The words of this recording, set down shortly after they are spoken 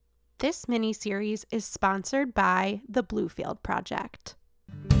This mini-series is sponsored by the Bluefield Project.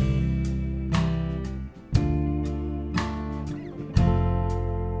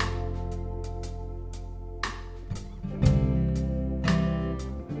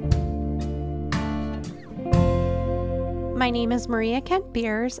 My name is Maria Kent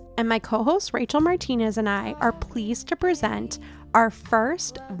Beers, and my co-host Rachel Martinez and I are pleased to present our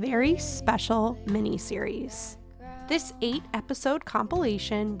first very special mini-series. This 8-episode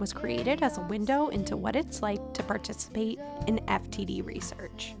compilation was created as a window into what it's like to participate in FTD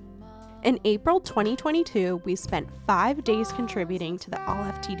research. In April 2022, we spent 5 days contributing to the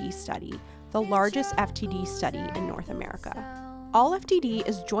All-FTD study, the largest FTD study in North America. All-FTD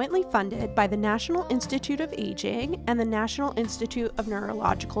is jointly funded by the National Institute of Aging and the National Institute of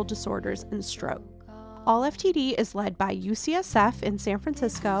Neurological Disorders and Stroke. All-FTD is led by UCSF in San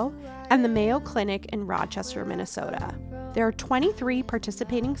Francisco and the Mayo Clinic in Rochester, Minnesota. There are 23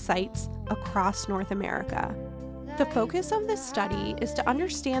 participating sites across North America. The focus of this study is to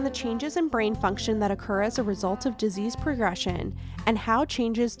understand the changes in brain function that occur as a result of disease progression and how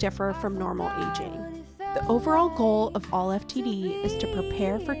changes differ from normal aging. The overall goal of All-FTD is to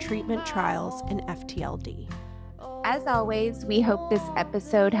prepare for treatment trials in FTLD. As always, we hope this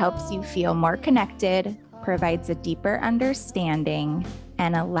episode helps you feel more connected, provides a deeper understanding,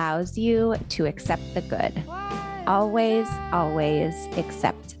 and allows you to accept the good. Always, always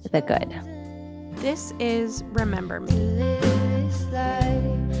accept the good. This is Remember Me.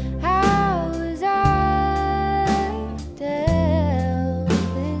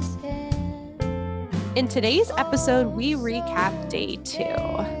 In today's episode, we recap day 2.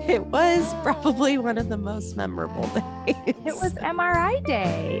 It was probably one of the most memorable days. It was MRI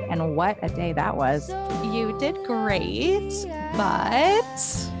day, and what a day that was. You did great,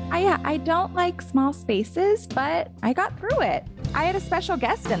 but I don't like small spaces, but I got through it. I had a special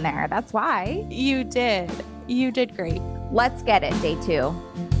guest in there. That's why. You did. You did great. Let's get it, day 2.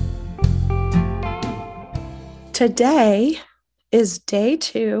 Today is day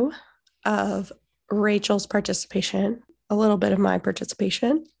 2 of Rachel's participation, a little bit of my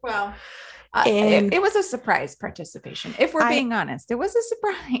participation. Well, it was a surprise participation. If we're being honest, it was a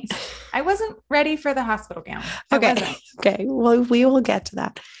surprise. I wasn't ready for the hospital gown. Okay. Well, we will get to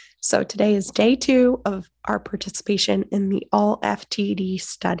that. So today is day 2 of our participation in the All-FTD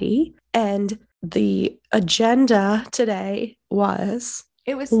study. And the agenda today was...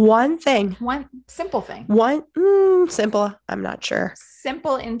 It was one thing. One simple thing. Simple. I'm not sure.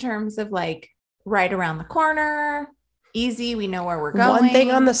 Simple in terms of like right around the corner, easy. We know where we're going. One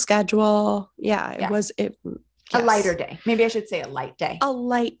thing on the schedule. Yeah. Yes. A lighter day. Maybe I should say a light day. A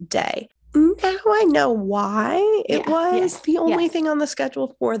light day. Now I know why it was the only thing on the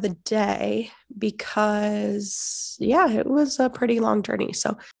schedule for the day because, it was a pretty long journey.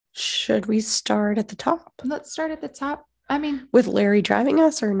 So should we start at the top? Let's start at the top. With Larry driving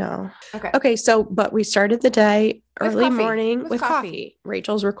us or no? Okay. So, but we started the day early morning with coffee.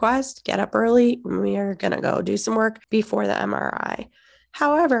 Rachel's request, get up early. We are going to go do some work before the MRI.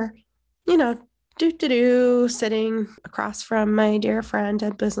 However, sitting across from my dear friend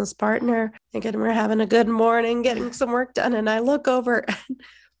and business partner, thinking we're having a good morning, getting some work done. And I look over and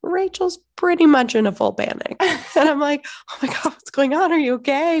Rachel's pretty much in a full panic. And I'm like, oh my God, what's going on? Are you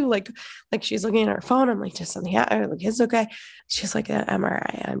okay? Like she's looking at her phone. I'm like, just something happened. Like, it's okay. She's like, an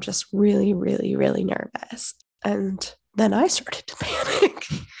MRI. I'm just really, really, really nervous. And then I started to panic.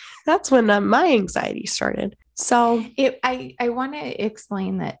 That's when my anxiety started. So I want to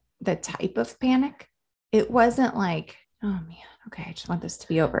explain that the type of panic, it wasn't like, oh man, okay, I just want this to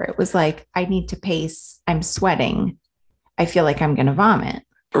be over. It was like, I need to pace. I'm sweating. I feel like I'm going to vomit.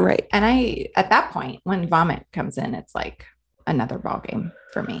 Right. And at that point, when vomit comes in, it's like another ballgame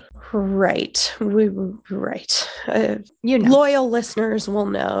for me. Right. Loyal listeners will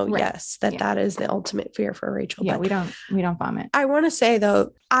know, yes, that is the ultimate fear for Rachel. Yeah, we don't vomit. I want to say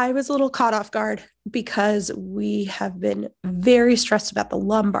though, I was a little caught off guard because we have been very stressed about the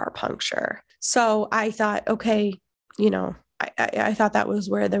lumbar puncture. So I thought, okay, I thought that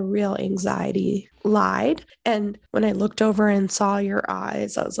was where the real anxiety lied. And when I looked over and saw your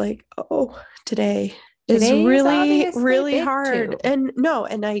eyes, I was like, oh, today is really, really hard. Too. And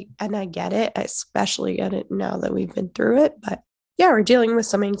I get it. I especially get it now that we've been through it. But yeah, we're dealing with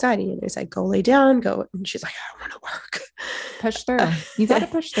some anxiety. And I said, go lay down, go. And she's like, I want to work. Push through. You got to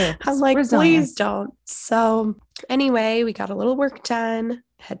push through. I'm like, please don't. So anyway, we got a little work done,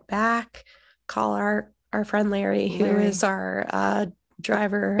 head back, call our friend Larry, who is our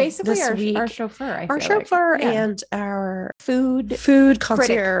driver, basically this week. Our chauffeur, and our food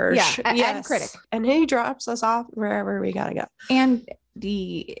concierge, and critic, and he drops us off wherever we gotta go. And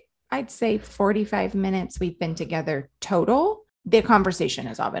the I'd say 45 minutes we've been together total, the conversation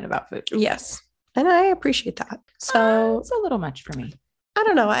has all been about food. Yes. And I appreciate that. So it's a little much for me. I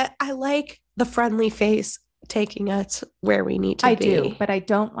don't know. I like the friendly face taking us where we need to be. I do, but I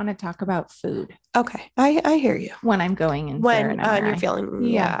don't want to talk about food. Okay. I hear you. When I'm going in when you're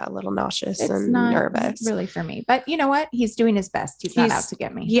feeling a little nauseous and not nervous. Really for me. But you know what? He's doing his best. He's not out to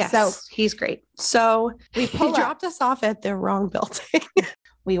get me. Yes. So he's great. So he dropped us off at the wrong building.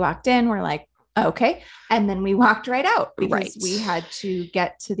 We walked in, we're like, okay. And then we walked right out because we had to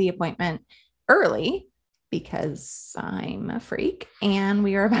get to the appointment early because I'm a freak, and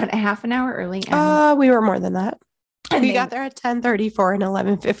we were about a half an hour early. And we were more than that. And we got there at 10:30 for an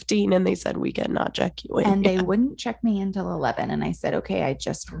 11:15, and they said we cannot check you in. And they wouldn't check me until 11. And I said, okay, I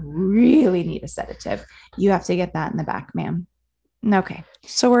just really need a sedative. You have to get that in the back, ma'am. Okay.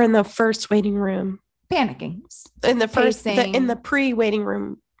 So we're in the first waiting room. Panicking. In the pre-waiting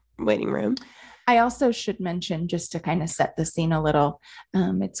room, waiting room. I also should mention, just to kind of set the scene a little,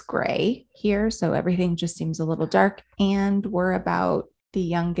 it's gray here. So everything just seems a little dark, and we're about the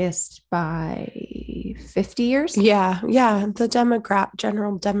youngest by 50 years. Yeah. The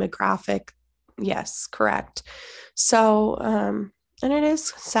general demographic. Yes, correct. So, and it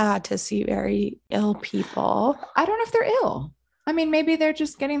is sad to see very ill people. I don't know if they're ill. I mean, maybe they're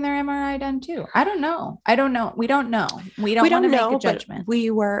just getting their MRI done too. I don't know. We don't know. We don't want to make a judgment.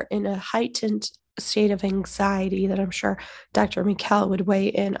 We were in a heightened state of anxiety that I'm sure Dr. Mikkel would weigh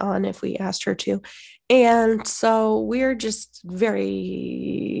in on if we asked her to. And so we're just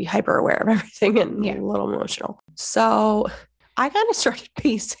very hyper aware of everything and a little emotional. So I kind of started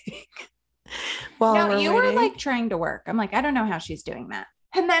pacing while you were like trying to work. I'm like, I don't know how she's doing that.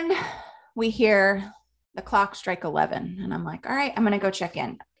 And then we hear the clock strike 11, and I'm like, all right, I'm going to go check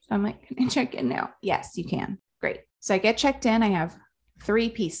in. So I'm like, can I check in now? Yes, you can. Great. So I get checked in. I have 3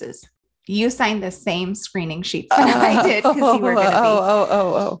 pieces. You signed the same screening sheets that I did because you were going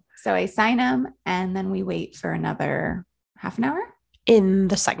to be. So I sign them, and then we wait for another half an hour in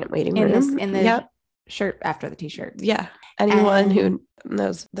the second waiting room. In the shirt after the t-shirt. Yeah. Anyone who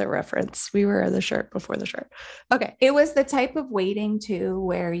knows the reference, we wear the shirt before the shirt. Okay. It was the type of waiting too,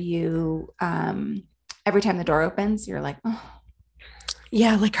 where you, every time the door opens, you're like, oh.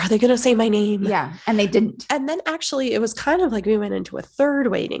 Yeah, like, are they going to say my name? Yeah, and they didn't. And then actually, it was kind of like we went into a third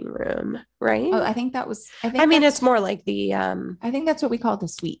waiting room, right? Oh, I think that was. It's more like the. I think that's what we call the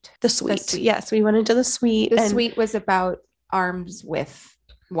suite. The suite. Yes, we went into the suite. The suite was about arm's width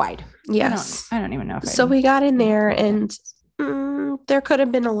wide. Yes, I don't even know. So we got in there, and there could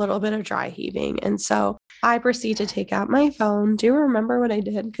have been a little bit of dry heaving, and so I proceed to take out my phone. Do you remember what I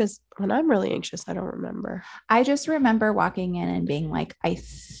did? Because when I'm really anxious, I don't remember. I just remember walking in and being like, I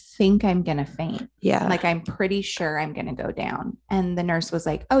think I'm going to faint. Yeah. Like, I'm pretty sure I'm going to go down. And the nurse was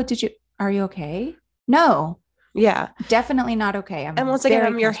like, oh, are you okay? No. Yeah. Definitely not okay. And once again,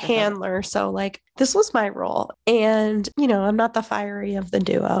 I'm your handler. So like, this was my role. And, I'm not the fiery of the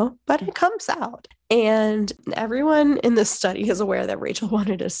duo, but it comes out. And everyone in this study is aware that Rachel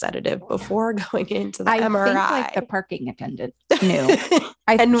wanted a sedative before going into the MRI. Think like the parking attendant knew.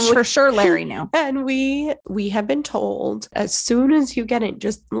 For sure Larry knew. And we have been told, as soon as you get in,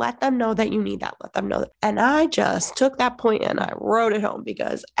 just let them know that you need that. Let them know that. And I just took that point and I wrote it home,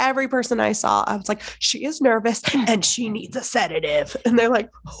 because every person I saw, I was like, she is nervous and she needs a sedative. And they're like,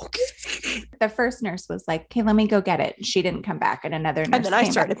 okay. The first nurse was like, okay, let me go get it. She didn't come back. And another nurse. And then I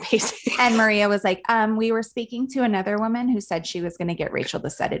started pacing. And Maria was like, we were speaking to another woman who said she was going to get Rachel the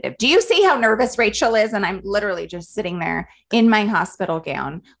sedative. Do you see how nervous Rachel is? And I'm literally just sitting there in my hospital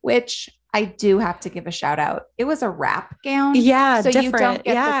gown, which I do have to give a shout out. It was a wrap gown. Yeah. So different. You don't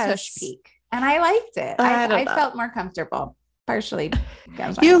get the tush peak. And I liked it. I felt more comfortable. Partially.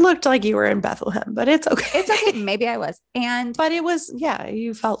 You looked like you were in Bethlehem, but it's okay. It's okay. Maybe I was. But it was,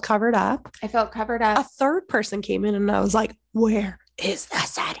 you felt covered up. I felt covered up. A third person came in and I was like, where is the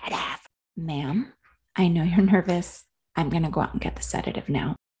sedative? Ma'am, I know you're nervous. I'm going to go out and get the sedative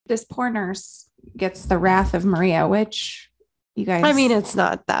now. This poor nurse gets the wrath of Maria, which you guys. I mean, it's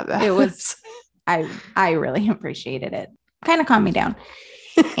not that bad. It was, I really appreciated it. Kind of calmed me down.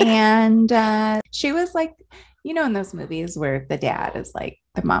 And she was like, in those movies where the dad is like,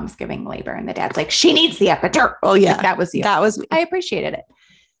 the mom's giving labor and the dad's like, she needs the epidural. Oh yeah. Like, that was you. That was me. I appreciated it.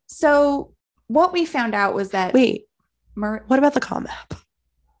 So what we found out was that. Wait, what about the comm app?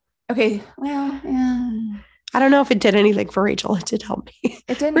 Okay. Well, yeah. I don't know if it did anything for Rachel. It did help me.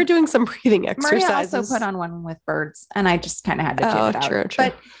 It didn't. We're doing some breathing exercises. Maria also put on one with birds, and I just kind of had to do it out. True.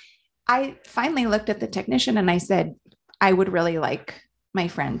 But I finally looked at the technician and I said, I would really like my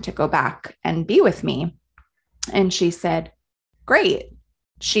friend to go back and be with me. And she said, great.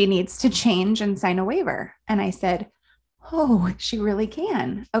 she needs to change and sign a waiver. And I said, oh, she really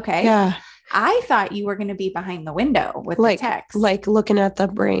can. Okay. Yeah. I thought you were going to be behind the window with Like, the text. like looking at the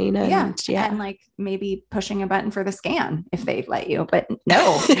brain and And like maybe pushing a button for the scan if they'd let you. But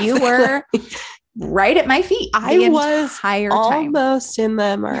no, you were right at my feet. I was almost in the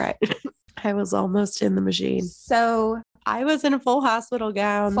MRI. I was almost in the machine. So I was in a full hospital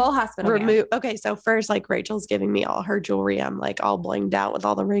gown. Gown. Okay, so first, like, Rachel's giving me all her jewelry. I'm like all blinged out with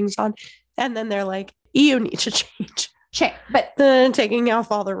all the rings on. And then they're like, you need to change. But then taking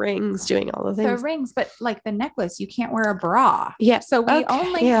off all the rings, doing all the things. The rings, but like the necklace, you can't wear a bra. Yeah. So we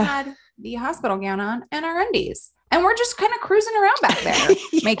only had the hospital gown on and our undies. And we're just kind of cruising around back there,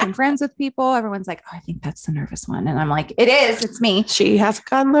 making friends with people. Everyone's like, oh, I think that's the nervous one. And I'm like, it is. It's me. She hasn't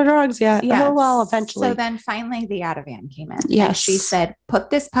gotten the drugs yet. Yeah. Oh, well, eventually. So then finally the Ativan came in. Yes. And she said, put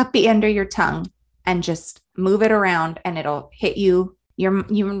this puppy under your tongue and just move it around and it'll hit you. You're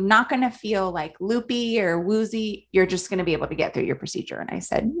not going to feel like loopy or woozy. You're just going to be able to get through your procedure. And I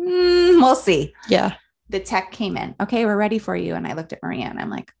said, we'll see. Yeah. The tech came in. Okay, we're ready for you. And I looked at Maria and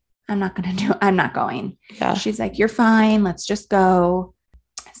I'm like, I'm not going. Yeah. She's like, you're fine. Let's just go.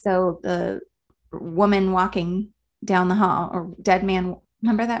 So the woman walking down the hall, or Dead Man.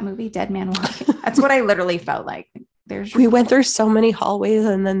 Remember that movie, Dead Man Walking? That's what I literally felt like. We went through so many hallways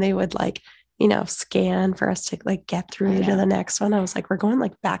and then they would like, scan for us to like get through to the next one. I was like, we're going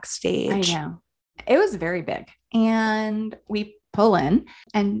like backstage. I know. It was very big. And we pull in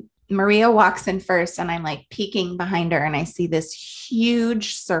and Maria walks in first and I'm like peeking behind her and I see this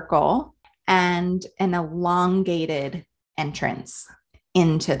huge circle and an elongated entrance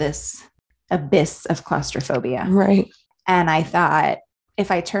into this abyss of claustrophobia. Right. And I thought, if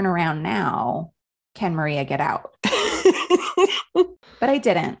I turn around now, can Maria get out? But I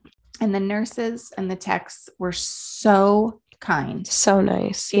didn't. And the nurses and the techs were so kind. So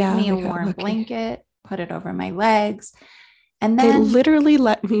nice. Gave me a warm blanket, put it over my legs. And then they literally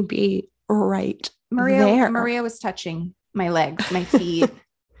let me be right there. Maria was touching my legs, my feet.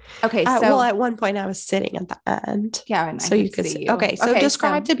 Okay. So well, at one point I was sitting at the end. Yeah. And so you could see. Okay. So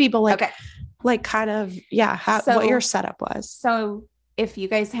describe to people like kind of, what your setup was. So if you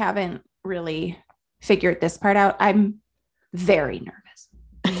guys haven't really figured this part out, I'm very nervous.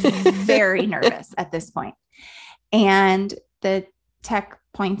 Very nervous at this point. And the tech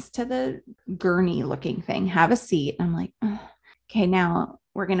points to the gurney looking thing. Have a seat. I'm like, okay, now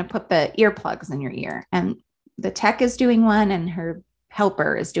we're going to put the earplugs in your ear. And the tech is doing one and her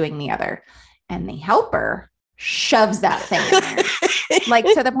helper is doing the other. And the helper shoves that thing in there. Like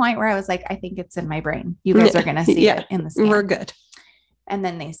to the point where I was like, I think it's in my brain. You guys are going to see it in the scan. We're good. And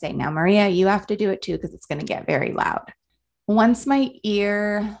then they say, now, Maria, you have to do it too, because it's going to get very loud. Once my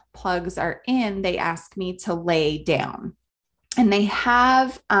ear plugs are in, they ask me to lay down. And they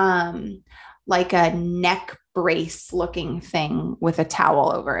have like a neck brace looking thing with a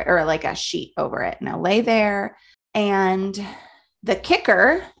towel over it or like a sheet over it. Now lay there. And the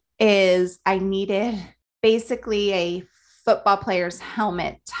kicker is I needed basically a football player's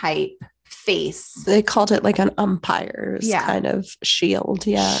helmet type face. They called it like an umpire's kind of shield.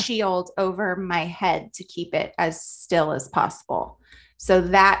 Yeah. Shield over my head to keep it as still as possible. So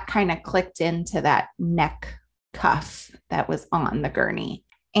that kind of clicked into that neck cuff that was on the gurney.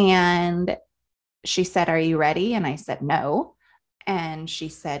 And she said, are you ready? And I said, no. And she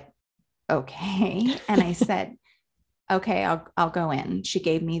said, okay. And I said, okay, I'll go in. She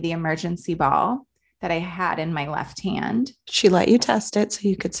gave me the emergency ball that I had in my left hand. She let you test it so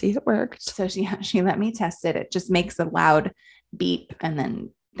you could see it worked. So she let me test it. It just makes a loud beep and then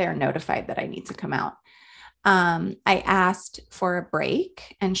they're notified that I need to come out. I asked for a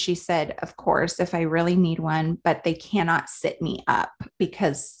break and she said, of course, if I really need one, but they cannot sit me up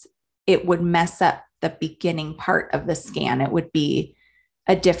because it would mess up the beginning part of the scan. It would be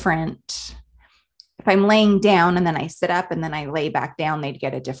a different... If I'm laying down and then I sit up and then I lay back down, they'd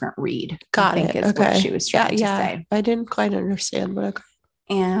get a different read. Got it. Is what she was trying to say. I didn't quite understand, but okay.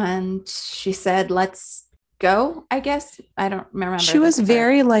 And she said, let's go, I guess. I don't remember. She was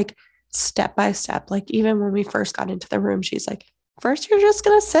very like step by step. Like even when we first got into the room, she's like, first you're just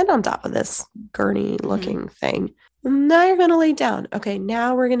going to sit on top of this gurney looking thing. Now you're going to lay down. Okay.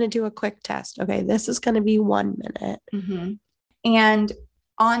 Now we're going to do a quick test. Okay. This is going to be 1 minute. And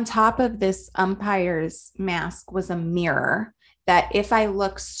on top of this umpire's mask was a mirror that if I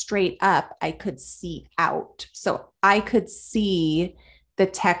look straight up, I could see out. So I could see the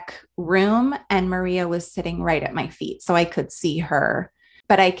tech room and Maria was sitting right at my feet. So I could see her,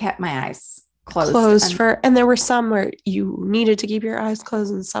 but I kept my eyes closed. And there were some where you needed to keep your eyes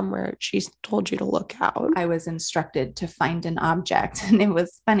closed and some where she told you to look out. I was instructed to find an object. And it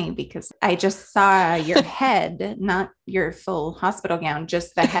was funny because I just saw your head, not your full hospital gown,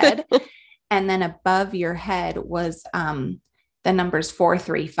 just the head. And then above your head was the numbers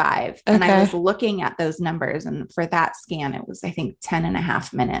 435. Okay. And I was looking at those numbers. And for that scan, it was, I think,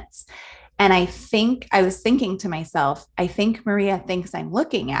 10.5 minutes. And I was thinking to myself, I think Maria thinks I'm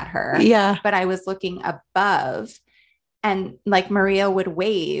looking at her. Yeah. But I was looking above and like Maria would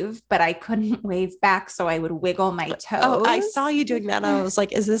wave, but I couldn't wave back. So I would wiggle my toes. Oh, I saw you doing that. I was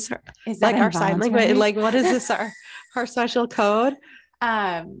like, is this her, like our sign language? Like, what is this? Our special code?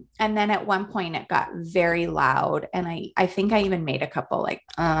 And then at one point it got very loud. And I think I even made a couple like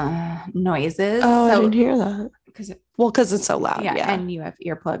noises. Oh, so, I didn't hear that. Because it's so loud. Yeah. And you have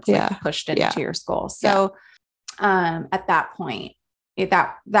earplugs like pushed into your skull. So at that point,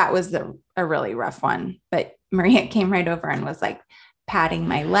 that was a really rough one. But Maria came right over and was like patting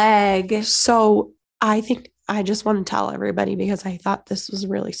my leg. So I think I just want to tell everybody, because I thought this was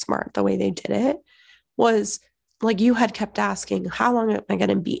really smart. The way they did it was like, you had kept asking, how long am I going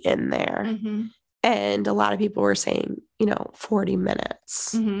to be in there? Mm-hmm. And a lot of people were saying, 40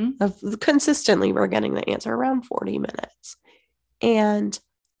 minutes. Mm-hmm. Consistently, we're getting the answer around 40 minutes. And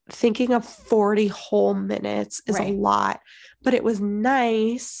thinking of 40 whole minutes is a lot. But it was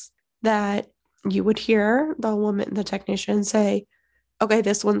nice that you would hear the technician say, okay,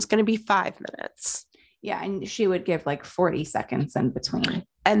 this one's going to be 5 minutes. Yeah. And she would give like 40 seconds in between.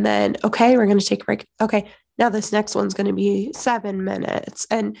 And then, okay, we're going to take a break. Okay, now this next one's going to be 7 minutes.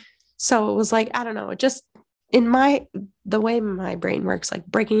 And so it was like, I don't know, just the way my brain works, like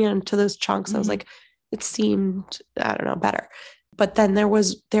breaking it into those chunks, mm-hmm. I was like, it seemed, I don't know, better. But then there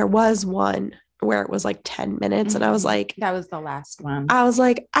was one where it was like 10 minutes. Mm-hmm. And I was like, that was the last one. I was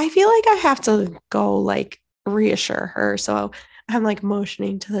like, I feel like I have to go like reassure her. So I'm like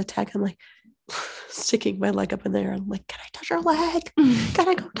motioning to the tech. I'm like sticking my leg up in there. I'm like, can I touch her leg? Can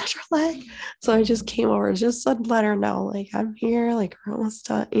I go touch her leg? So I just came over, just to let her know, like, I'm here, like, we're almost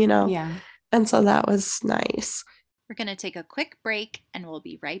done, Yeah. And so that was nice. We're going to take a quick break and we'll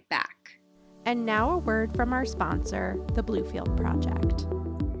be right back. And now a word from our sponsor, the Bluefield Project.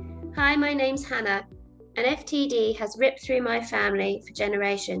 Hi, my name's Hannah. An FTD has ripped through my family for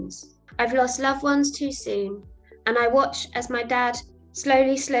generations. I've lost loved ones too soon, and I watch as my dad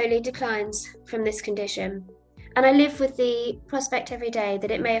slowly declines from this condition. And I live with the prospect every day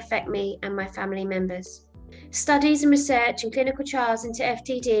that it may affect me and my family members. Studies and research and clinical trials into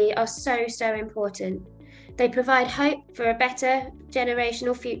FTD are so important. They provide hope for a better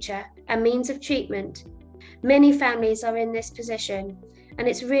generational future and means of treatment. Many families are in this position, and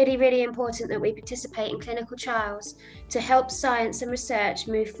it's really important that we participate in clinical trials to help science and research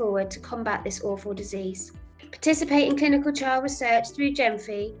move forward to combat this awful disease. Participate in clinical trial research through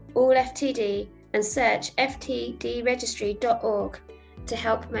GEMFI, All FTD, and search ftdregistry.org to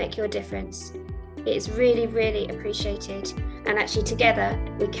help make your difference. It is really appreciated, and actually together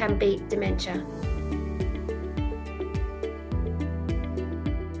we can beat dementia.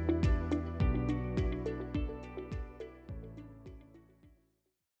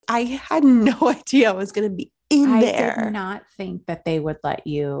 I had no idea I was going to be in there. I did not think that they would let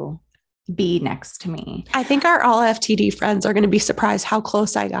you be next to me. I think our all FTD friends are going to be surprised how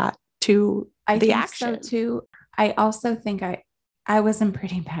close I got to the action. So too. I also think I was in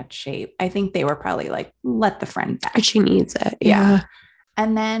pretty bad shape. I think they were probably like, let the friend back. She needs it. Yeah.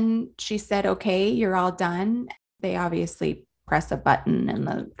 And then she said, okay, you're all done. They obviously press a button and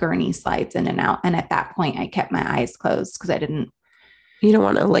the gurney slides in and out. And at that point I kept my eyes closed because you don't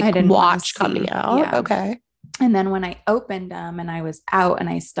want to like watch coming out. Yeah. Okay. And then when I opened them and I was out and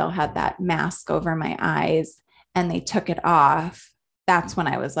I still had that mask over my eyes and they took it off, that's when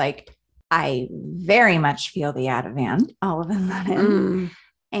I was like, I very much feel the Ativan all of a sudden.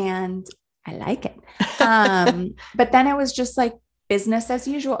 And I like it. But then it was just like business as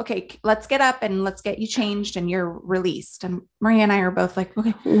usual. Okay, let's get up and let's get you changed and you're released. And Maria and I are both like,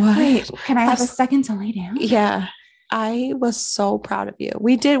 okay, wait, can I have a second to lay down? Yeah. I was so proud of you.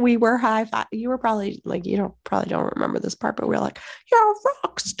 We were high five. You were probably like, probably don't remember this part, but we were like, you're a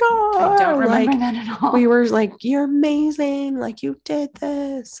rock star. I don't remember that at all. We were like, you're amazing. Like you did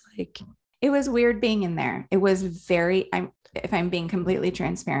this. Like it was weird being in there. It was if I'm being completely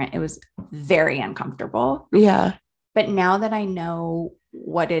transparent, it was very uncomfortable. Yeah. But now that I know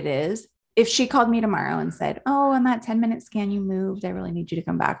what it is, if she called me tomorrow and said, oh, on that 10-minute scan, you moved, I really need you to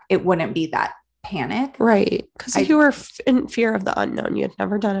come back, it wouldn't be that panic. Right. Because you were in fear of the unknown. You had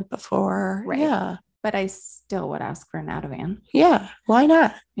never done it before. Right. Yeah. but I still would ask for an Ativan. Yeah. Why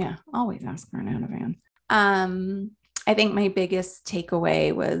not? Yeah. Always ask for an Ativan. I think my biggest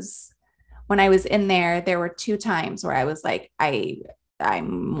takeaway was when I was in there, there were 2 times where I was like, I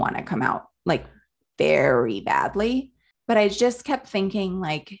want to come out like very badly, but I just kept thinking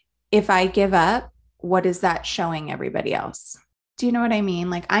like, if I give up, what is that showing everybody else? Do you know what I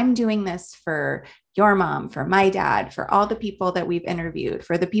mean? Like, I'm doing this for your mom, for my dad, for all the people that we've interviewed,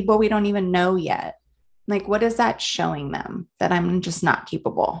 for the people we don't even know yet. Like, what is that showing them? That I'm just not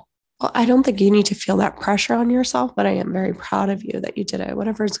capable? Well, I don't think you need to feel that pressure on yourself, but I am very proud of you that you did it.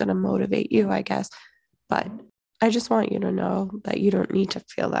 Whatever is going to motivate you, I guess. But I just want you to know that you don't need to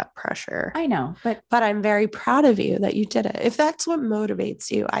feel that pressure. I know, but I'm very proud of you that you did it. If that's what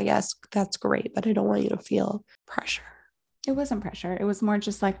motivates you, I guess that's great, but I don't want you to feel pressure. It wasn't pressure. It was more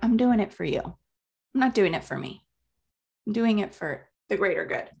just like, I'm doing it for you. I'm not doing it for me. I'm doing it for the greater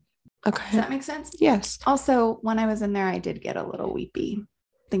good. Okay. Does that make sense? Yes. Also, when I was in there, I did get a little weepy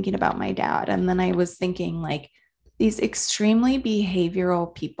thinking about my dad. And then I was thinking like, these extremely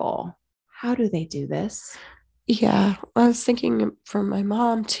behavioral people, how do they do this? Yeah. I was thinking for my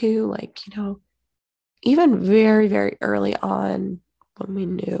mom too, like, even very, very early on when we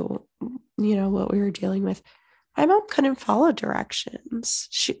knew, what we were dealing with, my mom couldn't follow directions.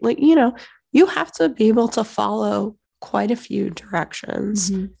 She you have to be able to follow quite a few directions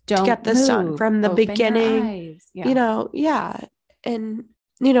to get this done from the beginning. Yeah. And,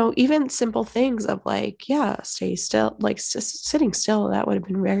 even simple things of like, stay still, like just sitting still, that would have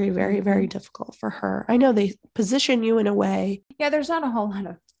been very, very, very difficult for her. I know they position you in a way. Yeah, there's not a whole lot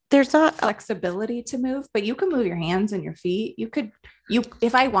of flexibility to move, but you can move your hands and your feet.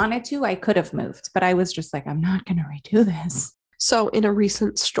 If I wanted to, I could have moved, but I was just like, I'm not going to redo this. So in a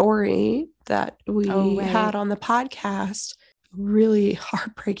recent story that we had on the podcast, really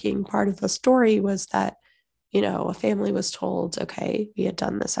heartbreaking part of the story was that, a family was told, okay, we had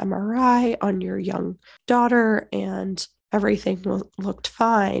done this MRI on your young daughter and everything looked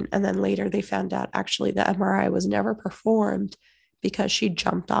fine. And then later they found out actually the MRI was never performed because she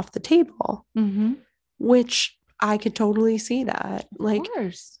jumped off the table, which I could totally see that. Like,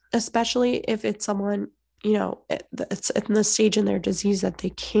 especially if it's someone, it's in the stage in their disease that they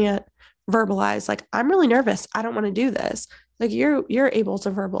can't verbalize, like, I'm really nervous. I don't want to do this. Like you're able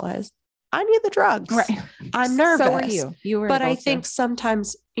to verbalize, I need the drugs. Right. I'm nervous. So are you. You were but I think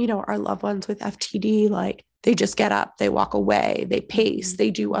sometimes, our loved ones with FTD, like they just get up, they walk away, they pace, they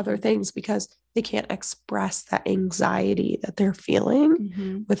do other things because they can't express that anxiety that they're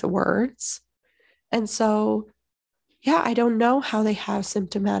feeling with words. And so, I don't know how they have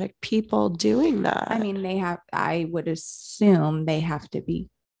symptomatic people doing that. I mean, I would assume they have to be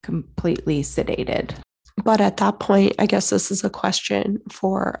completely sedated. But at that point, I guess this is a question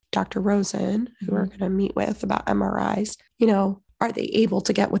for Dr. Rosen, who we're going to meet with about MRIs. Are they able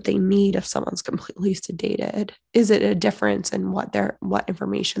to get what they need if someone's completely sedated? Is it a difference in what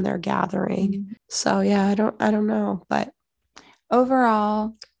information they're gathering? So I don't know. But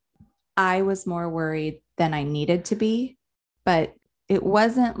overall, I was more worried than I needed to be. But it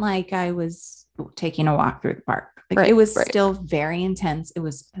wasn't like I was taking a walk through the park. Like it was still very intense. It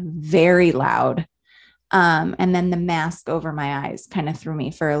was very loud. And then the mask over my eyes kind of threw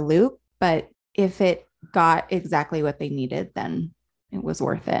me for a loop. But if it got exactly what they needed, then it was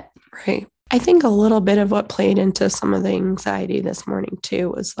worth it. Right. I think a little bit of what played into some of the anxiety this morning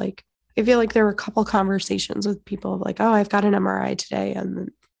too was like, I feel like there were a couple conversations with people like, oh, I've got an MRI today. And then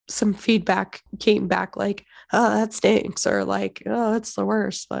some feedback came back like, oh, that stinks. Or like, oh, it's the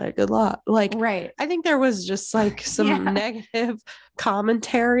worst. Like, good luck. Like, right. I think there was just like some negative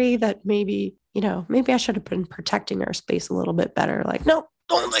commentary that maybe I should have been protecting our space a little bit better. Like, no,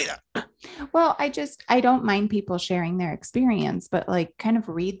 don't lay that. Well, I don't mind people sharing their experience, but like kind of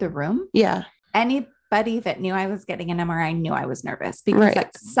read the room. Yeah. Anybody that knew I was getting an MRI knew I was nervous because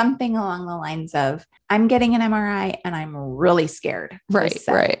that's something along the lines of I'm getting an MRI and I'm really scared. Right.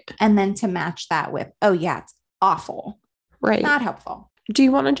 And then to match that with, oh yeah, it's awful. Right. Not helpful. Do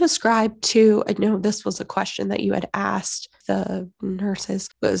you want to describe too, I know this was a question that you had asked the nurses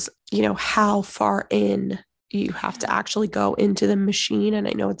was, how far in you have to actually go into the machine. And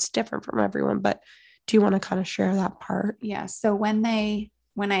I know it's different from everyone, but do you want to kind of share that part? Yeah. So when I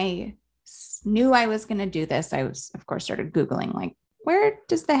knew I was going to do this, I was, of course, started Googling, like, where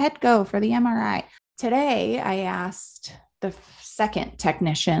does the head go for the MRI? Today, I asked the second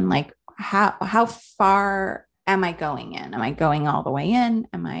technician, like, how far am I going in? Am I going all the way in?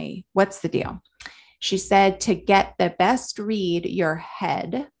 What's the deal? She said to get the best read, your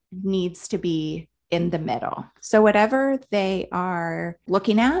head needs to be in the middle. So whatever they are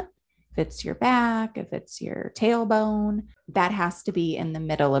looking at if it's your back, if it's your tailbone, that has to be in the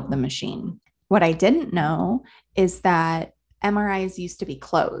middle of the machine. What I didn't know is that MRIs used to be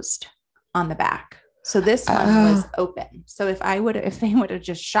closed on the back. So this one was open. So if they would have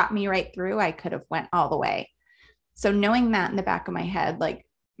just shot me right through, I could have went all the way. So knowing that in the back of my head, like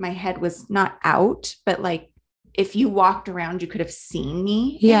my head was not out, but like if you walked around, you could have seen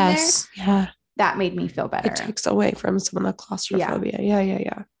me. Yes. Yeah. That made me feel better. It takes away from some of the claustrophobia.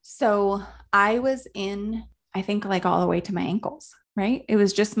 Yeah. So I was in, I think like all the way to my ankles, right? It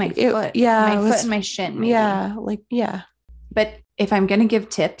was just my foot. Yeah. My foot and my shin. Maybe. Yeah. But if I'm going to give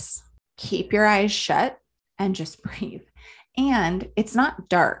tips, keep your eyes shut and just breathe. And it's not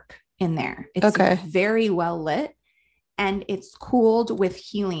dark in there. It's very well lit and it's cooled with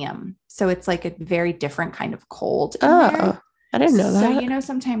helium. So it's like a very different kind of cold in there. I didn't know that. So, you know,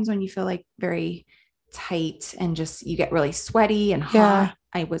 sometimes when you feel like very tight and just you get really sweaty and hot,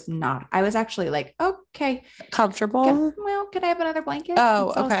 I was not. I was actually like, okay. Comfortable? Well, could I have another blanket? Oh,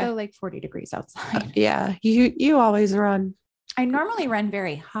 it's also like 40 degrees outside. Yeah. You always run. I normally run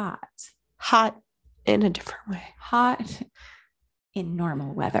very hot. Hot in a different way. Hot in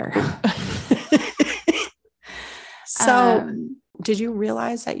normal weather. So did you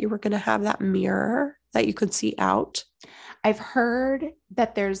realize that you were going to have that mirror that you could see out? I've heard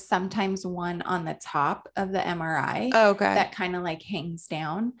that there's sometimes one on the top of the MRI that kind of like hangs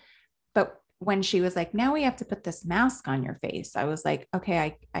down. But when she was like, now we have to put this mask on your face, I was like,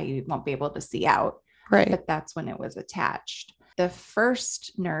 okay, I won't be able to see out. Right. But that's when it was attached. The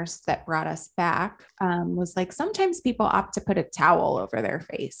first nurse that brought us back was like, sometimes people opt to put a towel over their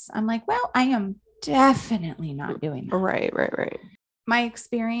face. I'm like, well, I am definitely not doing that. Right. My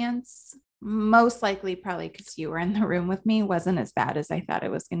experience, most likely probably because you were in the room with me, wasn't as bad as I thought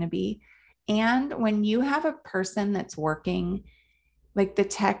it was going to be. And when you have a person that's working, like the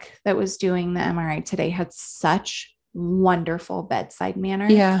tech that was doing the MRI today had such wonderful bedside manner.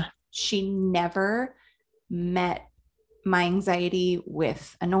 Yeah. She never met my anxiety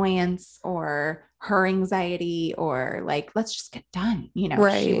with annoyance or her anxiety or like, let's just get done. You know,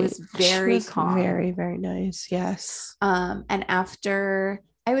 she was very calm. Very, very nice. Yes. And after,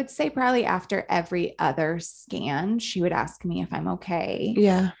 I would say probably after every other scan, she would ask me if I'm okay.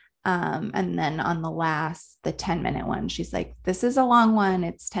 Yeah. And then on the 10-minute one, she's like, this is a long one.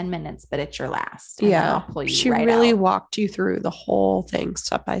 It's 10 minutes, but it's your last. And I'll pull you she right really out. walked you through the whole thing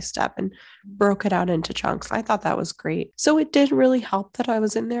step by step and broke it out into chunks. I thought that was great. So it did really help that I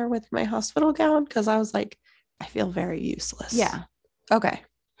was in there with my hospital gown because I was like, I feel very useless. Yeah. Okay.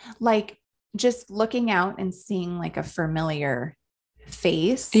 Like just looking out and seeing like a familiar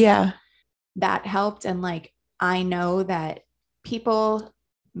face. Yeah. That helped. And like, I know that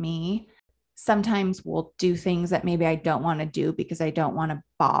me sometimes will do things that maybe I don't want to do because I don't want to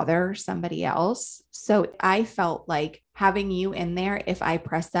bother somebody else. So I felt like having you in there, if I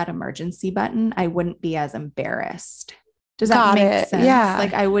press that emergency button, I wouldn't be as embarrassed. Does that make sense? Yeah.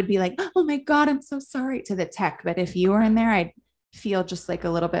 Like I would be like, oh my God, I'm so sorry to the tech. But if you were in there, I'd feel just like a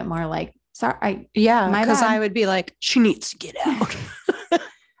little bit more like, sorry. Because I would be like, she needs to get out.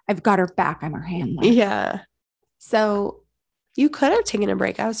 I've got her back. I'm her handler. Yeah. So you could have taken a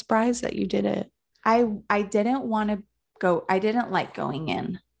break. I was surprised that you didn't. I didn't want to go. I didn't like going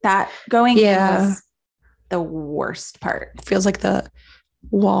in. Going in was the worst part. It feels like the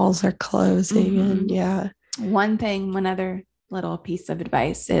walls are closing. And one other little piece of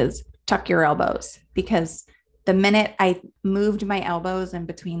advice is tuck your elbows, because the minute I moved my elbows in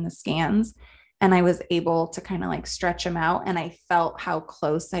between the scans and I was able to kind of like stretch them out and I felt how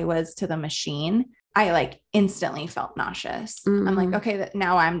close I was to the machine, I like instantly felt nauseous. I'm like, okay,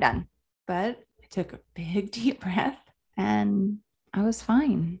 now I'm done. But I took a big deep breath and I was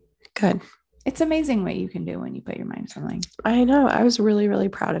fine. Good. It's amazing what you can do when you put your mind to something. I know. I was really, really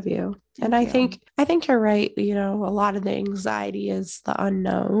proud of you. I think you're right. You know, a lot of the anxiety is the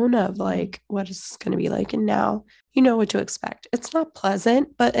unknown of like, what is this going to be like? And now you know what to expect. It's not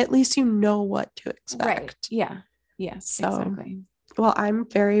pleasant, but at least you know what to expect. Right. Yeah. Yes. So, exactly. Well, I'm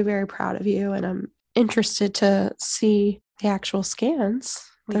very, very proud of you. And I'm interested to see the actual scans.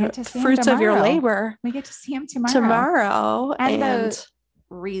 The fruits of your labor. We get to see them tomorrow. And the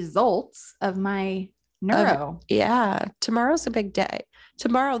results of my neuro. Tomorrow's a big day.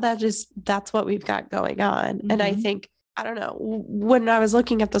 Tomorrow, that's what we've got going on. And I think, I don't know, when I was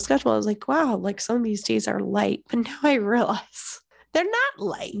looking at the schedule, I was like, wow, like some of these days are light, but now I realize they're not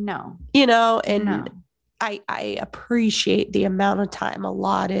light. No. You know, and I appreciate the amount of time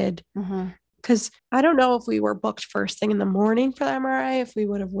allotted Because I don't know if we were booked first thing in the morning for the MRI, if we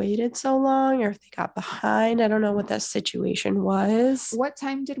would have waited so long, or if they got behind. I don't know what that situation was. What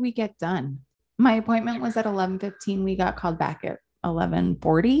time did we get done? My appointment was at 11:15. We got called back at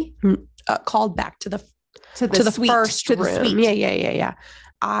 11:40. Called back to the suite, first to the room. suite. Yeah.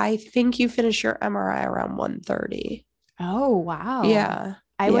 I think you finished your MRI around 1:30. Oh, wow. Yeah.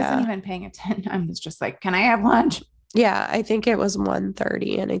 I wasn't even paying attention. I was just like, can I have lunch? Yeah, I think it was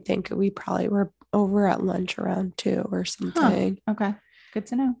 1:30, and I think we probably were over at lunch around 2 or something. Okay. Good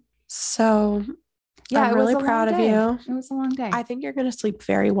to know. So yeah, I'm really proud of you. It was a long day. I think you're going to sleep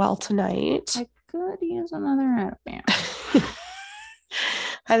very well tonight. I could use another Ativan.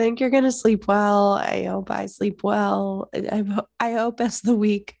 I think you're going to sleep well. I hope I sleep well. I hope as the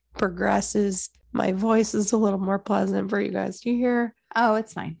week progresses, my voice is a little more pleasant for you guys to hear. Oh,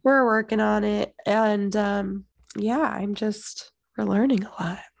 it's fine. We're working on it. And yeah, we're learning a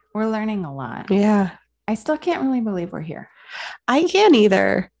lot. We're learning a lot. Yeah. I still can't really believe we're here. I can't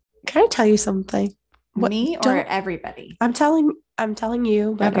either. Can I tell you something? Me or everybody? I'm telling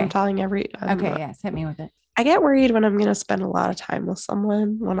you, but Okay. I'm telling okay, yes, hit me with it. I get worried when I'm going to spend a lot of time with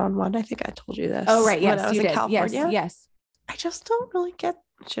someone one-on-one. I think I told you this. Oh, right. Yes, when I was you in did. California. Yes. I just don't really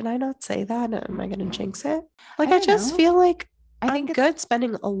should I not say that? Am I going to jinx it? Like, I I don't just know. feel like I I'm think good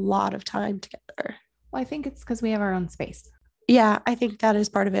spending a lot of time together. Well, I think it's because we have our own space. Yeah, I think that is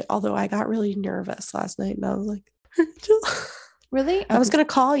part of it. Although I got really nervous last night and I was like, Really? I was going to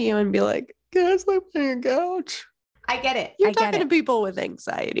call you and be like, can I sleep on your couch? I get it. You're talking to people with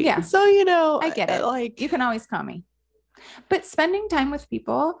anxiety. Yeah. So, I get it. Like, you can always call me. But spending time with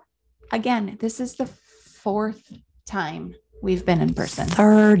people, again, this is the 4th time we've been in person.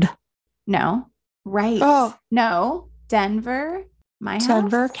 3rd. No. Right. Oh. No. Denver. My house.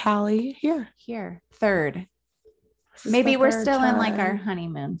 Denver, Cali, Here. 3rd. Maybe we're still in like our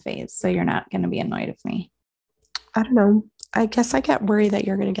honeymoon phase, so you're not going to be annoyed with me. I don't know. I guess I get worried that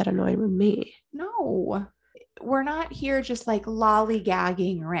you're going to get annoyed with me. No. We're not here just like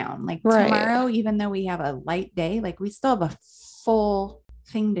lollygagging around. Like Right. tomorrow, even though we have a light day, like we still have a full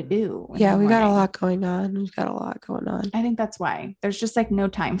thing to do. Yeah, we got a lot going on. We've got a lot going on. I think that's why there's just like no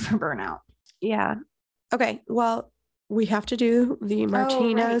time for burnout. Yeah. Okay. Well, we have to do the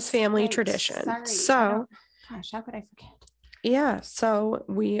Martinez family tradition. Sorry. So, gosh, how could I forget? Yeah. So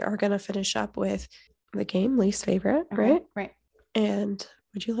we are going to finish up with the game least favorite, Okay, right? Right. And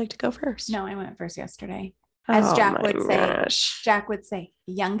would you like to go first? No, I went first yesterday. As Jack would say,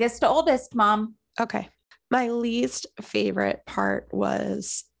 youngest to oldest, Mom. Okay. My least favorite part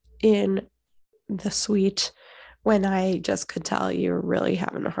was in the suite when I just could tell you were really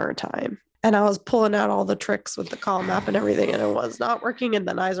having a hard time. And I was pulling out all the tricks with the call map and everything, and it was not working. And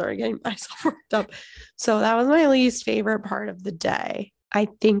then I started getting myself worked up. So that was my least favorite part of the day. I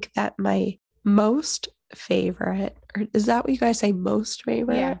think that my most favorite, or is that what you guys say, most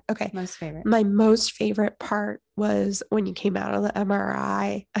favorite? Yeah. Okay. Most favorite. My most favorite part was when you came out of the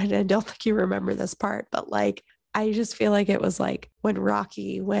MRI. And I don't think you remember this part, but like, I just feel like it was like when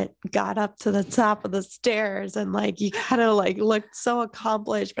Rocky got up to the top of the stairs and like you kind of like looked so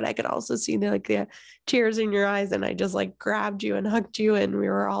accomplished, but I could also see the tears in your eyes. And I just like grabbed you and hugged you and we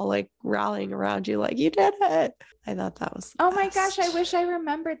were all like rallying around you like, you did it. I thought that was Oh my gosh, I wish I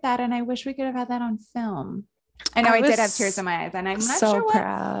remembered that. And I wish we could have had that on film. I know I did have tears in my eyes and I'm not so sure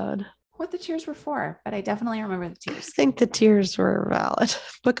proud. What the tears were for, but I definitely remember the I tears. think the tears were valid,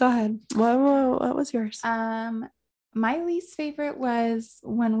 but go ahead. What was yours? My least favorite was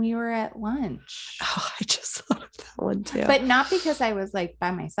when we were at lunch. Oh, I just thought of that one too. But not because I was like by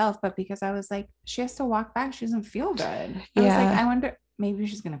myself, but because I was like, she has to walk back. She doesn't feel good. I was like, I wonder, maybe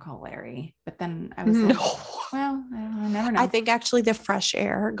she's going to call Larry. But then I was like, well, I never know. I think actually the fresh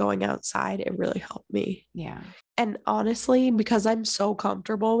air going outside, it really helped me. Yeah. And honestly, because I'm so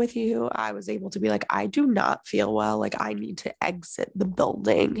comfortable with you, I was able to be like, I do not feel well. Like I need to exit the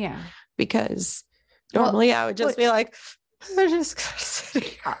building. Yeah. Because normally I would just be like, I'm just gonna sit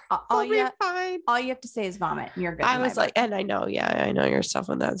here. All you fine. All you have to say is vomit and you're good. I was like, and I know your stuff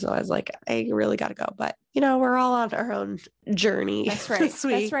with that. So I was like, I really got to go. But, we're all on our own journey. That's right. This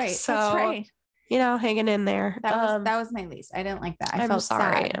week. That's right. So, That's right. Hanging in there. That was my least. I didn't like that. I felt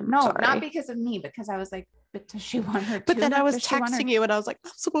sorry. sad. I'm no, sorry. not because of me, because I was like, but does she want her? But then I was texting you and I was like,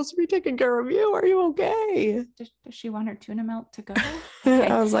 I'm supposed to be taking care of you. Are you okay? Does she want her tuna melt to go? Okay.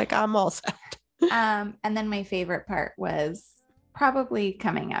 I was like, I'm all set. And then my favorite part was probably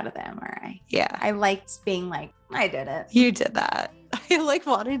coming out of the MRI. Yeah. I liked being like, I did it. You did that. like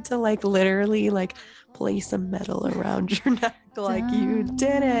wanted to like literally like place a medal around your neck like you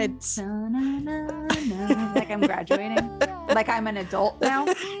did it. Like I'm graduating. Like I'm an adult now.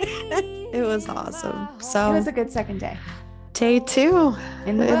 It was awesome. So It was a good second day. day 2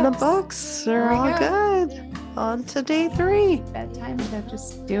 In the books. They're There we all go. good. On to day 3. Bedtime, so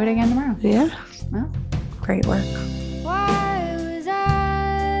just do it again tomorrow. Yeah. Well. Great work. Why was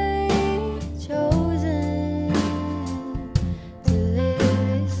I chosen to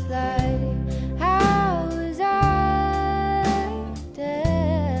live this life? How was I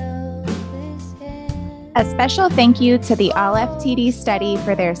dealt this hand? A special thank you to the All FTD Study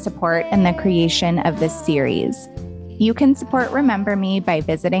for their support in the creation of this series. You can support Remember Me by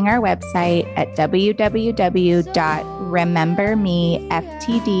visiting our website at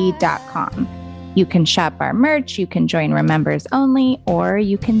www.remembermeftd.com. You can shop our merch, you can join Remembers Only, or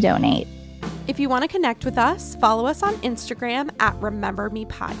you can donate. If you want to connect with us, follow us on Instagram at Remember Me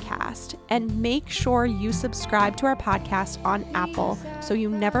Podcast, and make sure you subscribe to our podcast on Apple so you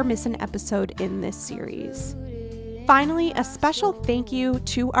never miss an episode in this series. Finally, a special thank you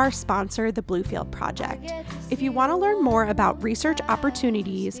to our sponsor, the Bluefield Project. If you want to learn more about research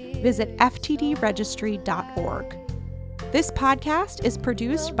opportunities, visit ftdregistry.org. This podcast is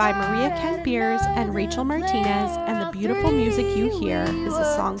produced by Maria Kent Beers and Rachel Martinez, and the beautiful music you hear is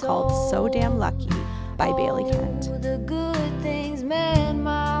a song called So Damn Lucky by Bailey Kent.